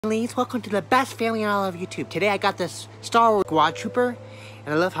Families, welcome to the best family in all of YouTube. Today I got this Star Wars Quad Trooper,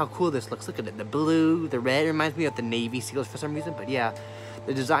 and I love how cool this looks. Look at it, the blue, the red, it reminds me of the Navy SEALs for some reason, but yeah,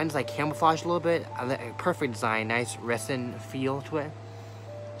 the design's like camouflaged a little bit. Perfect design, nice resin feel to it.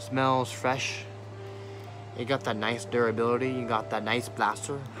 Smells fresh. You got that nice durability, you got that nice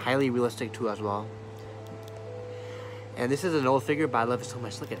blaster, highly realistic too as well. And this is an old figure, but I love it so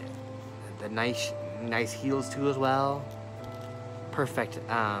much. Look at it. The nice heels too as well. Perfect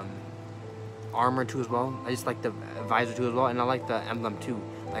armor too as well. I just like the visor too as well, and I like the emblem too,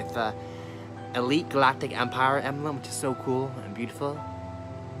 like the Elite Galactic Empire emblem, which is so cool and beautiful.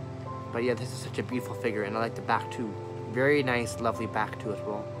 But yeah, this is such a beautiful figure, and I like the back too. Very nice, lovely back too as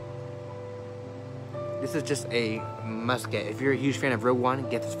well. This is just a must get. If you're a huge fan of Rogue One,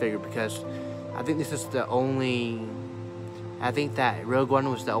 get this figure, because I think this is the only. I think that Rogue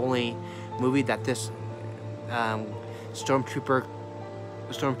One was the only movie that this Stormtrooper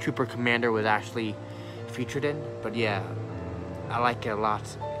commander was actually featured in. But yeah, I like it a lot,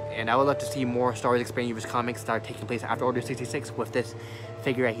 and I would love to see more Star Wars Expanded Universe comics start taking place after Order 66 with this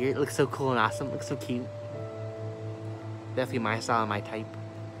figure right here. It looks so cool and awesome. It looks so cute. Definitely my style and my type.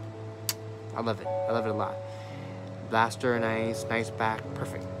 I love it. I love it a lot. Blaster, nice back,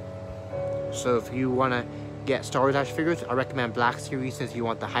 perfect. So if you want to get Star Wars action figures, I recommend Black Series, since you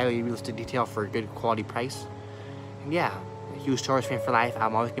want the highly realistic detail for a good quality price. And yeah, a huge Star Wars fan for life.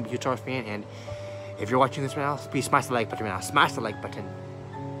 I'm always gonna be a huge Star Wars fan, and if you're watching this right now, please smash the like button right now. Smash the like button,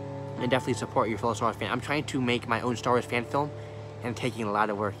 and definitely support your fellow Star Wars fan. I'm trying to make my own Star Wars fan film, and taking a lot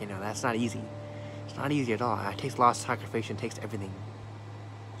of work. You know, that's not easy. It's not easy at all. It takes a lot of sacrifice. It takes everything.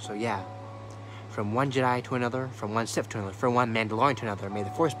 So yeah, from one Jedi to another, from one Sith to another, from one Mandalorian to another. May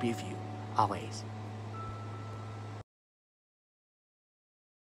the Force be with you always.